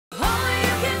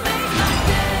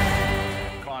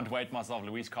can't wait myself.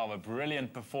 Louise Carver,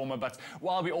 brilliant performer. But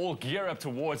while we all gear up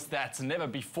towards that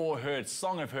never-before-heard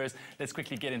song of hers, let's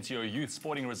quickly get into your youth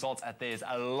sporting results. There's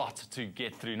a lot to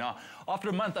get through. Now, after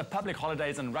a month of public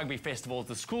holidays and rugby festivals,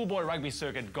 the schoolboy rugby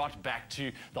circuit got back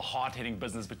to the hard-hitting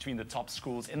business between the top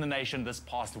schools in the nation this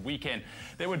past weekend.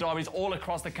 There were derbies all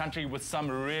across the country with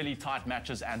some really tight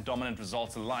matches and dominant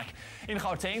results alike. In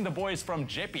Gauteng, the boys from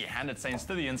Jeppe handed St.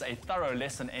 Stithians a thorough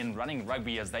lesson in running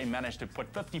rugby as they managed to put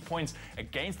 50 points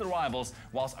against the rivals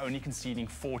whilst only conceding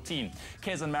 14.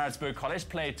 Kes and Maritzburg College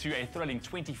played to a thrilling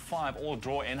 25-all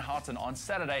draw in Houghton on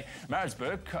Saturday.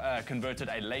 Maritzburg converted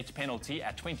a late penalty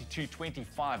at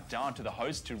 22-25 down to the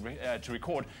host to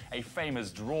record a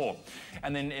famous draw.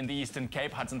 And then in the Eastern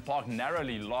Cape, Hudson Park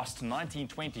narrowly lost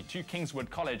 19-20 to Kingswood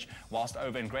College, whilst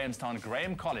over in Grahamstown,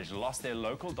 Graham College lost their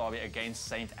local derby against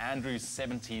St. Andrews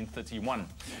 17-31.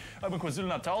 Over in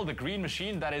KwaZulu-Natal, the Green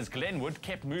Machine, that is Glenwood,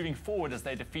 kept moving forward as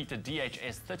they defeated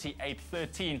DHS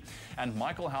 38-13, and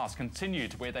Michael House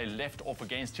continued where they left off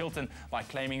against Hilton by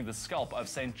claiming the scalp of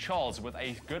St. Charles with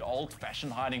a good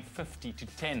old-fashioned hiding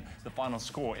 50-10, the final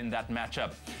score in that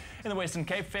matchup. In the Western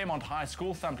Cape, Fairmont High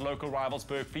School thumped local rivals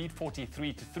Bergfleet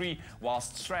 43-3,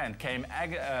 whilst Strand came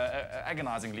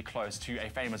agonizingly close to a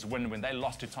famous win when they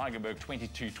lost to Tygerberg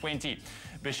 22-20.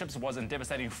 Bishops was in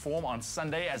devastating form on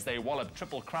Sunday as they walloped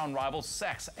Triple Crown rivals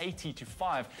Sachs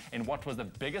 80-5 in what was the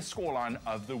biggest scoreline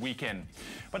of the weekend.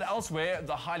 But elsewhere,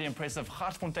 the highly impressive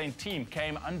Gautfontein team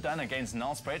came undone against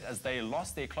Nelspruit as they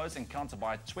lost their close encounter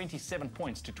by 27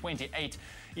 points to 28.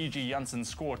 E.G. Janssen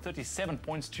scored 37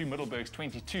 points to Middelburg's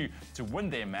 22 to win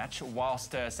their match,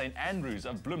 whilst St. Andrews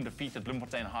of Bloem defeated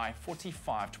Bloemfontein High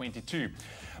 45-22.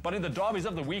 But in the derbies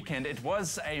of the weekend, it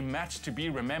was a match to be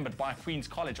remembered by Queen's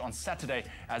College on Saturday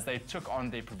as they took on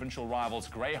their provincial rivals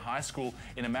Grey High School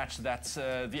in a match that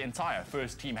the entire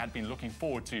first team had been looking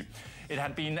forward to. It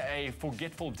had been a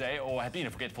forgetful day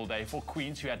for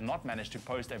Queens, who had not managed to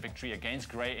post a victory against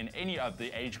Grey in any of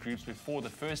the age groups before the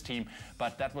first team,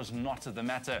 but that was not the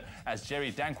matter, as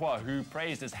Jerry Dankwa, who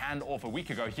praised his hand off a week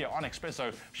ago here on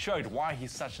Expresso, showed why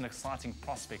he's such an exciting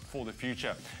prospect for the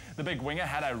future. The big winger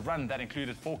had a run that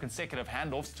included 4 consecutive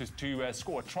handoffs to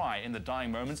score a try in the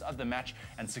dying moments of the match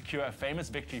and secure a famous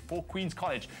victory for Queen's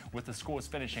College, with the scores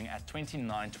finishing at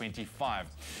 29-25.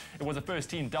 It was a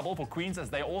first-team double for Queens as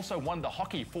they also won the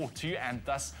hockey 4-2 and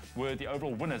thus were the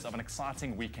overall winners of an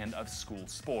exciting weekend of school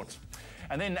sport.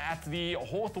 And then at the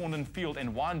Hawthornden Field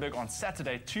in Wynberg on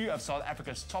Saturday, 2 of South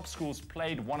Africa's top schools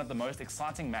played one of the most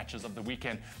exciting matches of the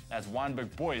weekend as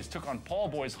Wynberg boys took on Paarl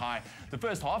Boys High. The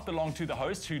first half belonged to the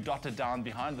hosts, who dotted down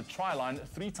behind the try line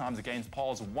 3 times against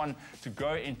Paarl's 1 to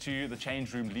go into the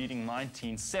change room leading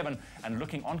 19-7 and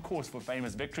looking on course for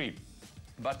famous victory.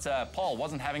 But Paarl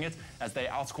wasn't having it as they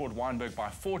outscored Wynberg by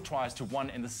 4 tries to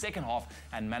 1 in the second half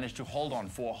and managed to hold on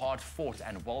for a hard-fought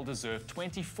and well-deserved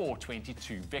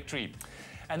 24-22 victory.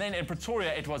 And then in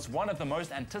Pretoria, it was one of the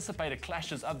most anticipated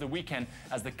clashes of the weekend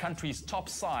as the country's top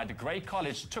side, Grey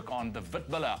College, took on the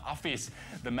Witbulle Affies.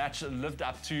 The match lived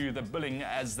up to the billing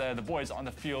as the boys on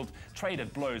the field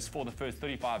traded blows for the first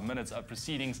 35 minutes of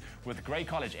proceedings, with Grey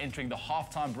College entering the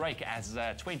halftime break as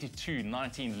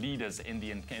 22-19 leaders in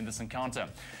this encounter.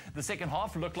 The second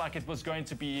half looked like it was going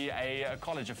to be a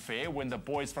college affair when the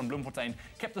boys from Bloemfontein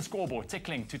kept the scoreboard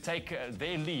tickling to take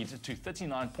their lead to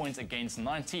 39 points against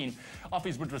 19.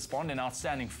 Affies would respond in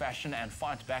outstanding fashion and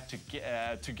fight back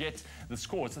to get the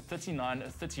scores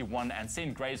 39-31 and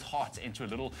send Grey's heart into a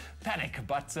little panic.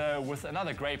 But with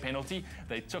another Grey penalty,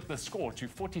 they took the score to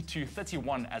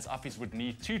 42-31 as Affies would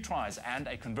need 2 tries and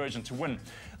a conversion to win.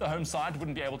 The home side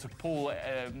wouldn't be able to pull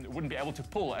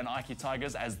an Ike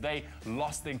Tigers as they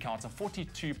lost the encounter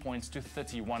 42 points to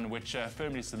 31, which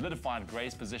firmly solidified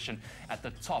Grey's position at the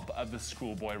top of the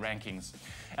schoolboy rankings.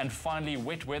 And finally,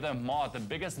 wet weather marred the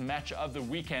biggest match of the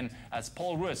weekend as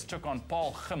Paul Roos took on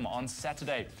Paul Gim on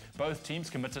Saturday. Both teams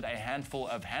committed a handful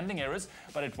of handling errors,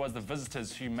 but it was the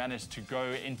visitors who managed to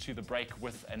go into the break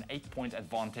with an 8-point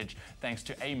advantage thanks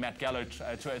to a Matt Gallo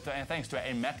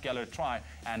try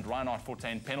and Reinhard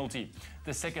Fortuin penalty.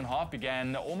 The second half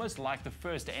began almost like the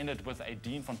first, ended with a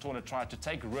Dean van Toorne try to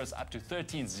take Roos up to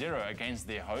 13-0 against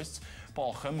their hosts.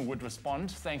 Paul Gim would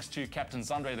respond thanks to Captain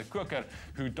Zandre de Koker,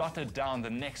 who dotted down the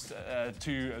next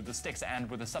to the sticks and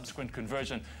with a subsequent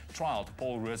conversion trialed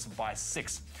Paul Roos by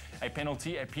 6. A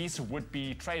penalty apiece would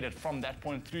be traded from that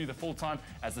point through the full time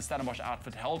as the Stellenbosch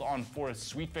outfit held on for a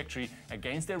sweet victory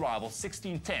against their rival,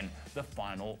 16-10, the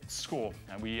final score.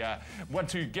 And we want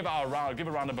to give a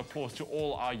round of applause to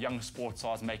all our young sports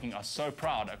stars making us so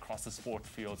proud across the sport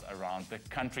fields around the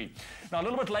country. Now, a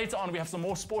little bit later on, we have some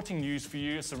more sporting news for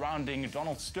you surrounding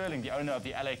Donald Sterling, the owner of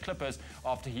the LA Clippers,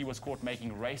 after he was caught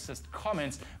making racist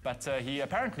comments. But he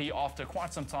apparently, after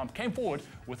quite some time, came forward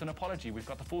with an apology. We've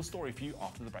got the full story for you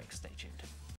after the break. Stay tuned.